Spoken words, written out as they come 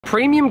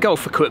Premium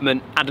golf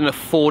equipment at an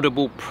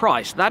affordable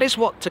price. That is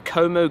what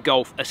Takomo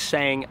Golf are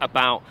saying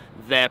about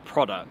their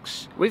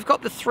products. We've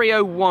got the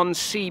 301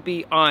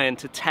 CB iron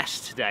to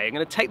test today. I'm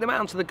going to take them out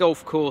onto the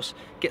golf course,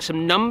 get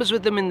some numbers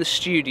with them in the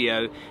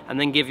studio, and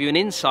then give you an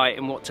insight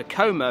in what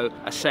Takomo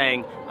are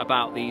saying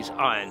about these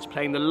irons.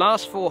 Playing the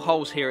last 4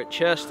 holes here at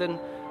Churston.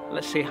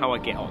 Let's see how I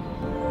get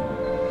on.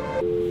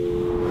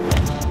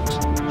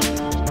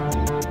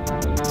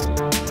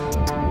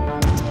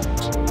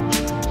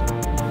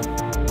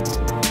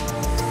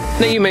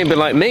 Now you may be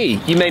like me,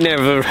 you may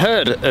never have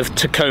heard of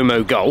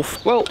Takomo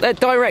Golf. Well, they're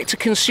direct to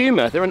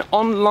consumer. They're an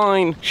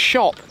online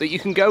shop that you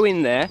can go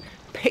in there,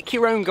 pick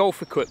your own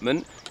golf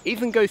equipment,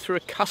 even go through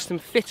a custom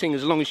fitting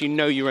as long as you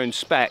know your own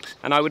specs.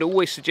 And I would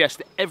always suggest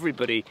to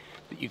everybody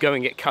that you go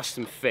and get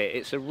custom fit.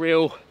 It's a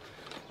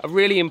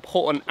really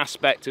important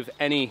aspect of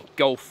any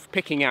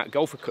picking out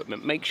golf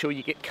equipment. Make sure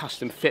you get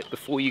custom fit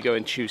before you go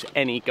and choose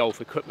any golf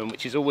equipment,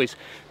 which is always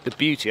the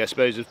beauty, I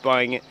suppose, of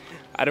buying it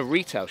at a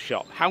retail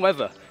shop.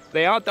 However,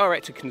 they are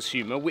direct to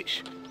consumer,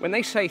 which when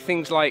they say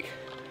things like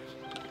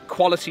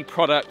quality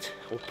product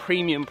or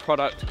premium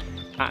product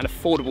at an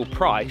affordable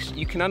price,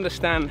 you can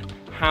understand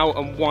how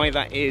and why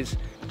that is,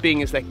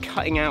 being as they're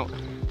cutting out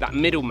that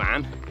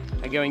middleman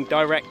and going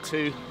direct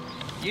to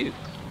you.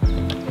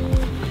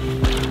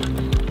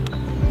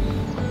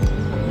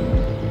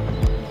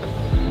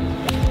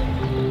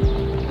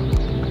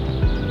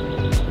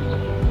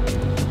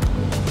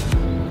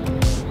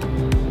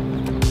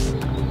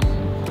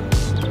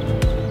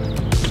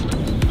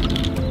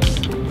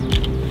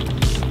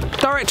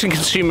 Direct to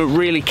consumer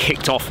really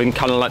kicked off in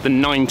kind of like the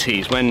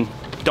 90s when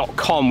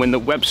 .com, when the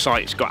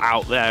websites got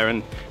out there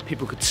and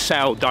people could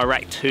sell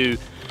direct to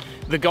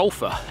the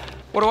golfer.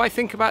 What do I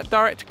think about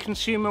direct to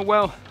consumer?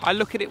 Well, I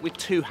look at it with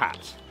 2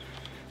 hats.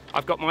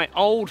 I've got my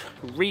old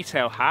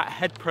retail hat,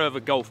 head pro of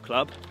a golf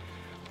club.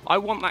 I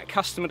want that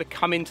customer to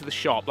come into the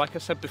shop. Like I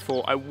said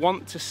before, I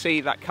want to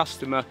see that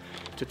customer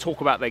to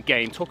talk about their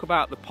game, talk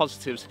about the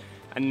positives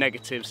and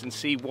negatives, and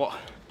see what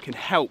can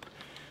help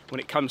when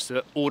it comes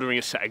to ordering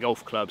a set of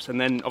golf clubs, and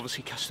then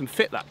obviously custom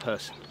fit that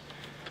person.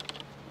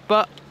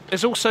 But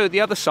there's also the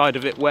other side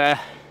of it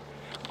where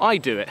I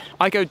do it.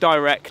 I go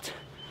direct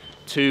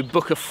to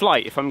book a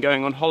flight if I'm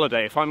going on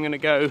holiday. If I'm going to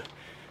go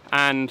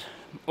and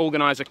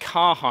organize a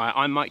car hire,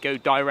 I might go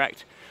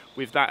direct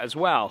with that as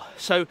well.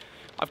 So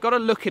I've got to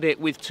look at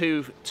it with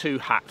two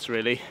hats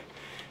really.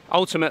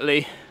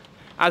 Ultimately,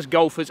 as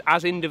golfers,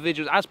 as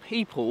individuals, as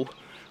people,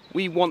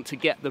 we want to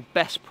get the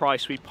best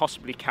price we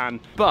possibly can,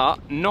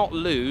 but not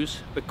lose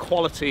the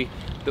quality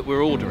that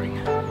we're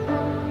ordering.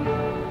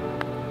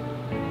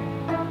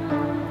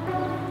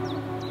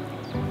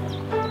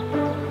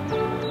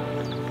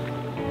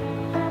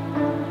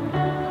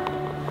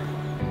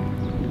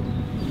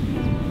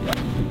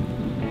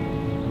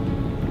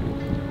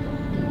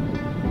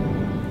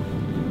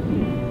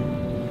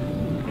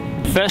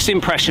 First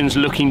impressions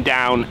looking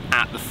down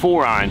at the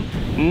 4-iron.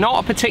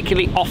 Not a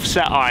particularly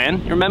offset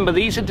iron. Remember,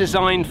 these are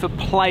designed for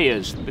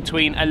players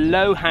between a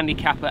low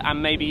handicapper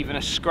and maybe even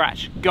a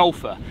scratch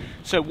golfer.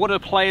 So what do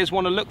players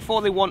want to look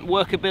for? They want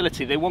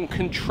workability, they want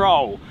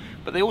control,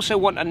 but they also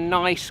want a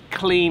nice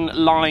clean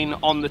line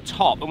on the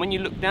top. And when you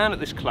look down at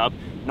this club,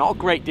 not a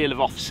great deal of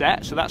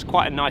offset, so that's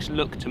quite a nice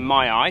look to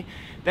my eye.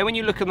 Then when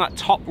you look at that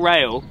top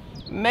rail,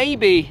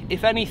 maybe,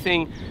 if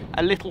anything,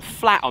 a little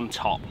flat on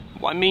top.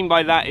 What I mean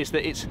by that is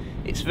that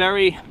it's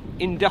very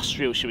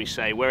industrial, shall we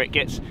say, where it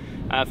gets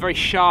very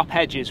sharp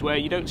edges, where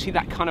you don't see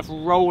that kind of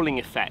rolling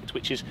effect,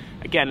 which is,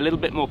 again, a little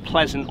bit more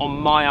pleasant on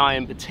my eye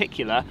in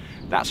particular.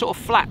 That sort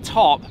of flat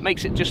top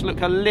makes it just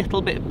look a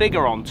little bit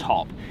bigger on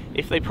top.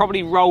 If they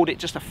probably rolled it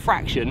just a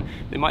fraction,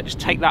 they might just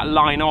take that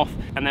line off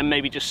and then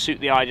maybe just suit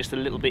the eye just a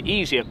little bit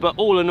easier. But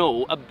all in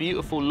all, a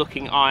beautiful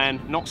looking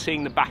iron, not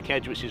seeing the back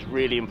edge, which is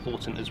really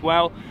important as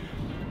well.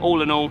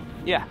 All in all,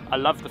 yeah, I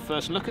love the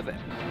first look of it.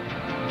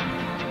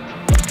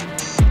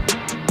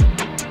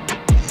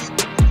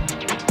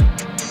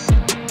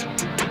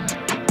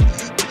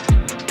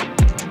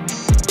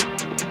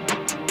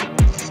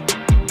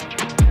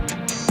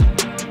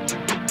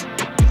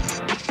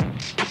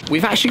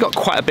 We've actually got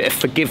quite a bit of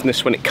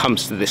forgiveness when it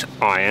comes to this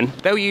iron.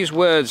 They'll use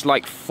words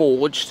like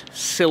forged,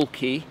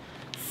 silky,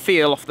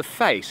 feel off the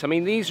face. I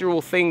mean, these are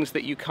all things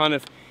that you kind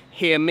of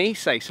hear me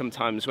say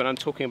sometimes when I'm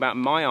talking about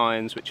my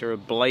irons, which are a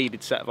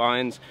bladed set of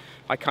irons.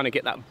 I kind of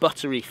get that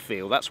buttery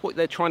feel. That's what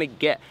they're trying to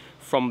get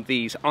from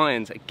these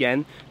irons.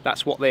 Again,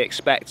 that's what they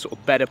expect sort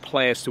of better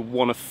players to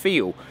want to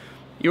feel.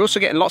 You're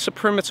also getting lots of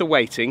perimeter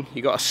weighting.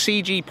 You've got a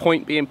CG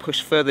point being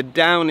pushed further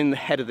down in the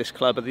head of this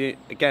club.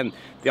 Again,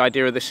 the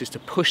idea of this is to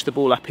push the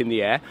ball up in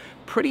the air.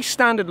 Pretty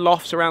standard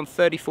lofts, around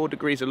 34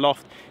 degrees of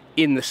loft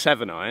in the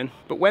 7-iron.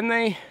 But when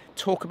they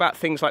talk about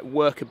things like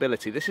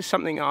workability, this is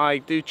something I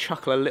do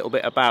chuckle a little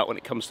bit about when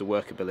it comes to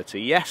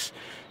workability. Yes,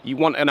 you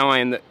want an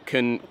iron that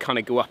can kind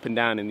of go up and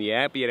down in the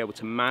air, being able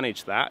to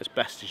manage that as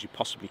best as you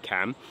possibly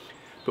can.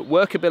 But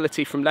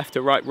workability from left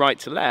to right, right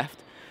to left,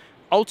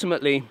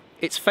 ultimately,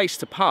 it's face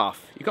to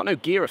path. You've got no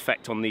gear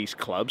effect on these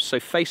clubs, so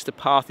face to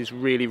path is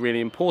really, really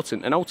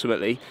important, and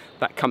ultimately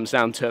that comes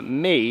down to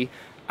me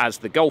as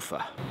the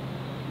golfer.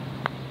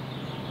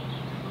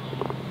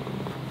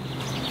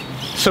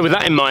 So with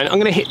that in mind, I'm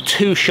going to hit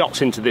 2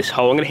 shots into this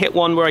hole. I'm going to hit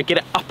one where I get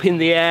it up in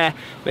the air,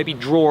 maybe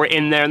draw it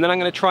in there, and then I'm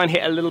going to try and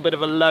hit a little bit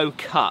of a low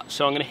cut.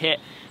 So I'm going to hit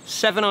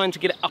 7-iron to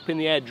get it up in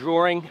the air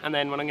drawing, and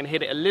then when I'm going to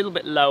hit it a little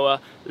bit lower,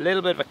 a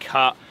little bit of a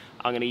cut,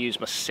 I'm going to use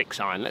my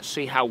 6-iron. Let's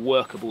see how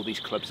workable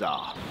these clubs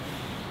are.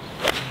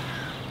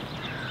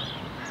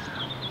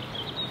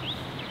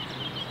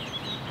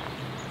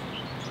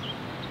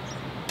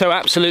 So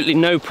absolutely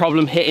no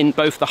problem hitting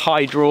both the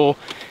high draw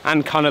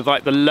and kind of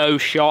like the low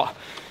shot.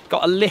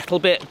 Got a little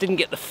bit, didn't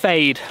get the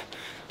fade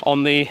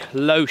on the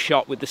low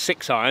shot with the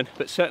 6-iron,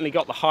 but certainly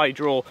got the high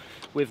draw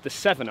with the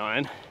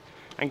 7-iron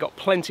and got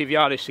plenty of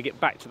yardage to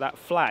get back to that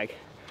flag.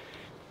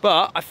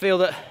 But I feel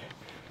that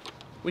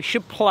we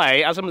should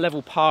play, as I'm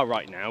level par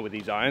right now with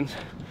these irons,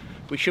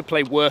 we should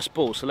play worse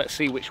balls. So let's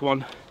see which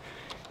one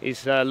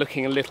is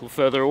looking a little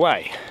further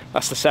away.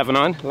 That's the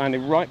 7-iron,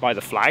 landing right by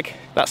the flag.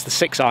 That's the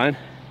 6-iron,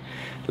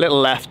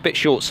 little left, bit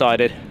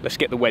short-sided. Let's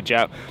get the wedge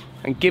out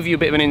and give you a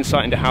bit of an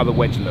insight into how the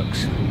wedge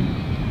looks.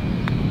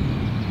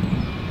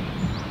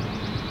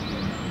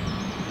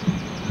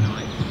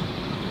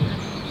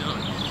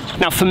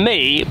 Now for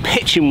me,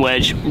 pitching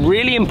wedge,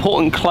 really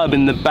important club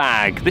in the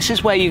bag. This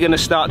is where you're going to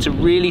start to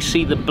really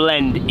see the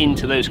blend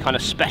into those kind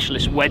of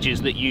specialist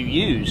wedges that you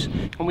use.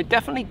 And we're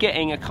definitely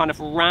getting a kind of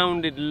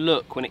rounded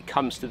look when it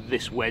comes to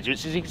this wedge.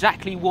 This is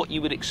exactly what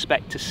you would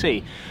expect to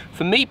see.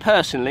 For me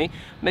personally,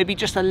 maybe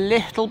just a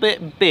little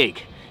bit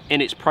big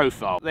in its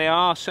profile. They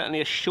are certainly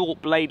a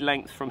short blade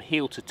length from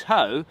heel to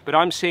toe, but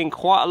I'm seeing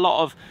quite a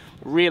lot of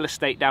real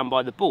estate down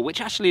by the ball,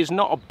 which actually is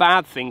not a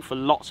bad thing for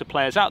lots of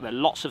players out there.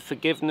 Lots of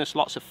forgiveness,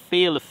 lots of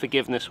feel of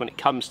forgiveness when it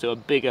comes to a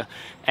bigger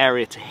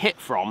area to hit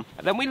from.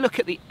 And then we look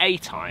at the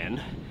 8-iron,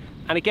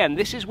 and again,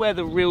 this is where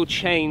the real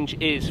change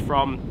is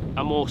from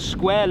a more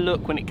square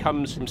look when it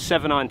comes from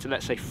 7-iron to,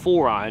 let's say,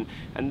 4-iron,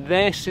 and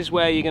this is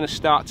where you're going to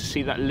start to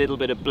see that little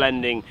bit of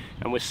blending,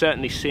 and we're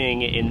certainly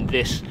seeing it in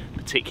this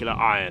particular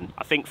iron.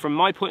 I think from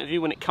my point of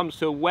view, when it comes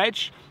to a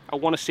wedge, I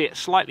want to see it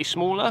slightly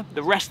smaller.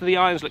 The rest of the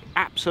irons look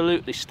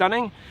absolutely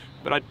stunning,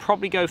 but I'd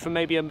probably go for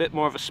maybe a bit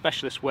more of a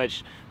specialist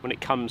wedge when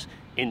it comes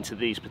into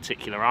these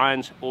particular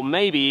irons, or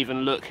maybe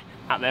even look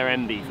at their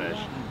MB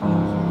version.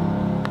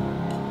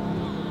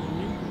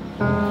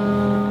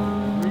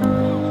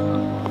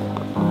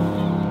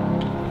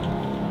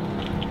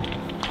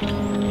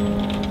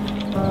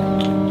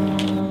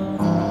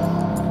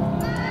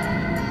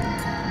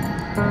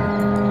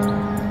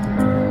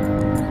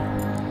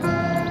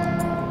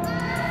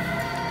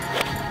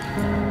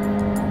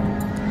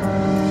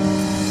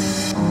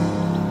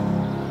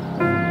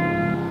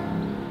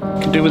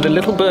 Do with a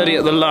little birdie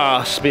at the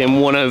last,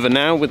 being 1 over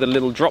now with a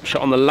little drop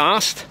shot on the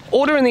last.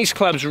 Ordering these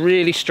clubs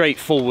really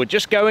straightforward,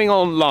 just going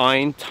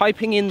online,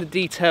 typing in the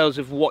details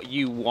of what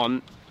you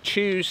want,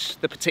 choose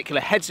the particular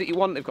heads that you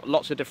want. They've got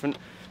lots of different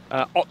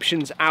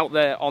options out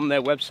there on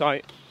their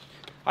website.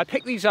 I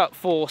picked these up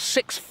for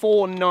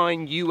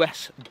 $649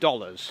 US,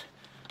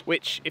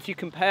 which if you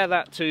compare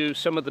that to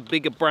some of the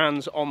bigger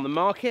brands on the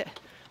market,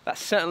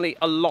 that's certainly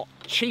a lot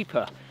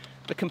cheaper.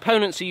 The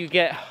components that you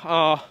get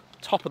are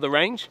top of the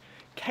range.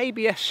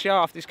 KBS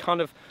shaft is kind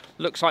of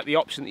looks like the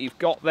option that you've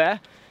got there.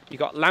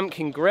 You've got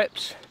lambkin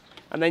grips,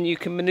 and then you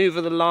can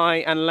maneuver the lie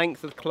and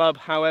length of the club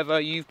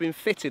however you've been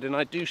fitted, and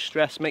I do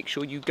stress make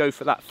sure you go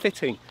for that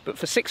fitting. But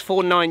for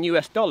 $649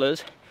 US,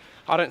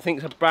 I don't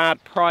think it's a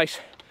bad price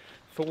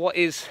for what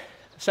is,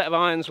 a set of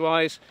irons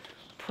wise,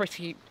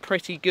 pretty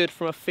good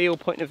from a feel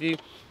point of view,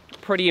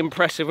 pretty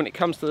impressive when it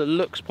comes to the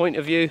looks point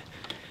of view.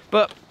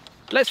 But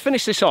let's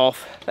finish this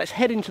off, let's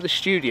head into the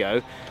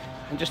studio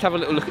and just have a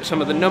little look at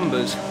some of the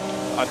numbers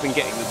I've been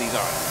getting with these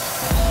irons.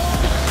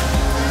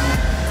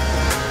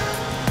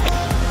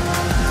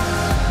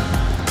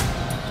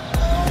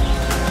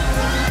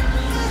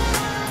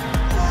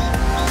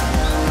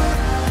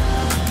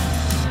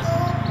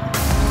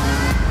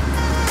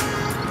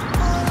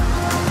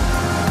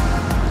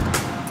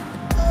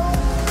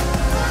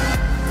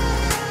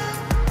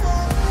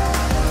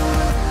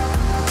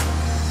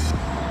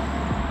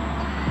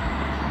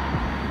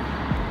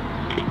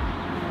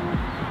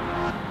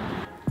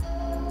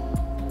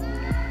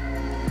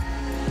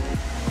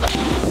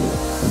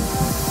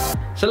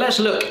 So let's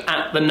look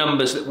at the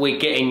numbers that we're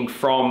getting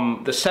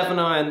from the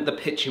 7-iron, the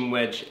pitching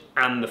wedge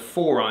and the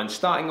 4-iron.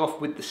 Starting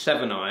off with the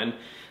 7-iron,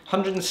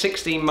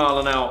 116 mile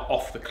an hour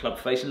off the club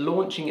face,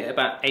 launching at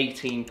about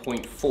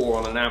 18.4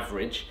 on an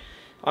average.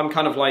 I'm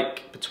kind of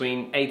like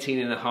between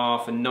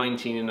 18.5 and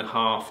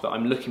 19.5 that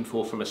I'm looking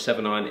for from a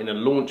 7-iron in a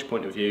launch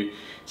point of view.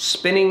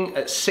 Spinning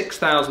at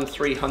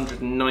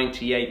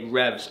 6,398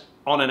 revs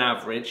on an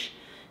average.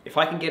 If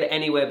I can get it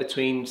anywhere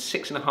between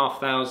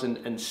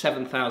 6,500 and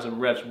 7,000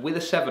 revs with a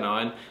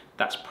 7-iron,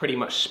 that's pretty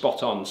much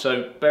spot on.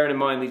 So bearing in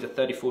mind these are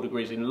 34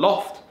 degrees in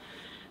loft,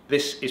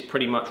 this is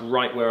pretty much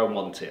right where I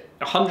want it.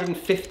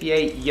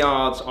 158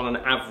 yards on an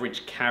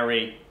average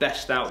carry,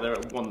 best out there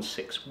at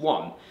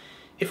 161.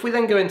 If we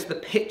then go into the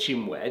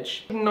pitching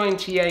wedge,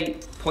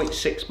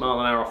 98.6 mile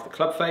an hour off the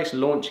club face,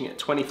 launching at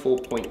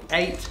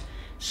 24.8,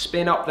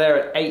 spin up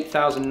there at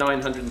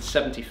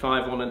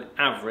 8,975 on an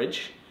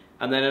average,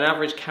 and then an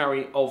average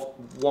carry of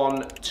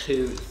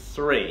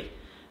 123.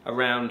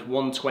 Around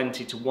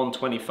 120 to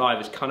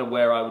 125 is kind of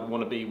where I would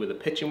want to be with a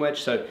pitching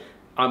wedge. So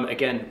I'm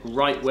again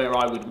right where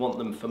I would want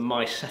them for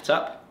my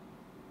setup.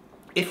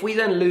 If we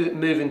then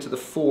move into the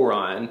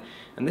 4-iron,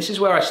 and this is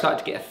where I start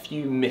to get a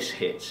few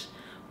mishits.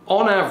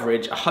 On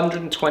average,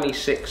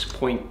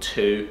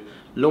 126.2,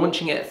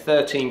 launching at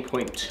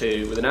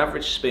 13.2 with an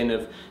average spin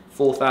of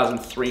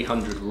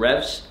 4,300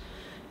 revs,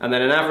 and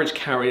then an average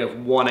carry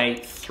of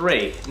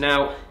 183.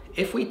 Now,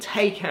 if we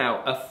take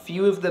out a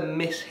few of the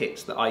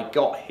mishits that I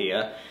got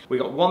here, we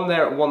got one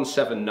there at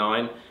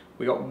 179,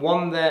 we got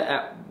one there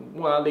at,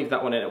 well, I'll leave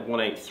that one in at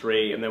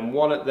 183, and then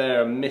one at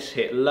there, a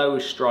mishit, low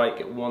strike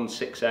at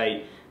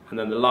 168, and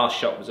then the last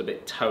shot was a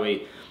bit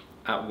toey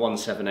at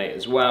 178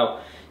 as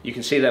well. You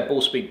can see their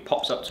ball speed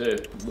pops up to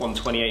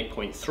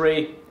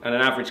 128.3 and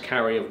an average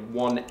carry of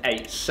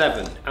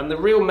 187. And the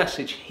real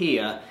message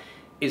here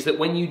is that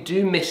when you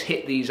do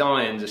mishit these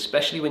irons,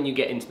 especially when you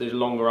get into those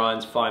longer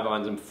irons, 5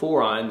 irons and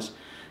 4 irons,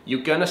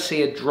 you're gonna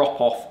see a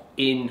drop off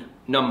in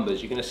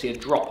numbers. You're gonna see a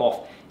drop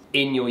off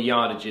in your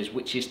yardages,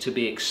 which is to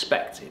be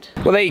expected.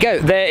 Well, there you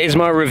go. There is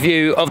my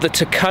review of the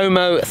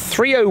Takomo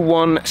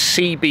 301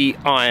 CB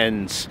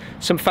irons.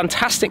 Some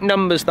fantastic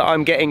numbers that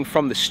I'm getting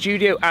from the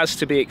studio, as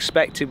to be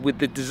expected with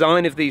the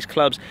design of these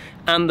clubs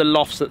and the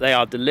lofts that they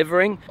are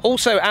delivering.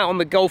 Also out on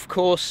the golf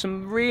course,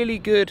 some really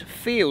good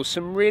feels,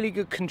 some really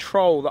good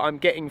control that I'm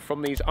getting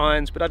from these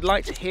irons, but I'd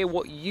like to hear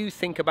what you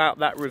think about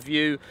that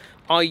review.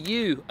 Are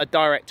you a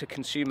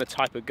direct-to-consumer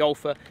type of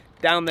golfer?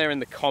 Down there in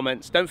the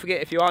comments. Don't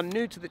forget, if you are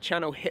new to the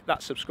channel, hit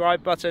that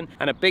subscribe button,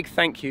 and a big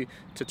thank you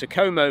to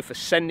Takomo for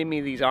sending me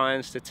these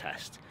irons to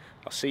test.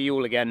 I'll see you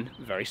all again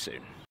very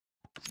soon.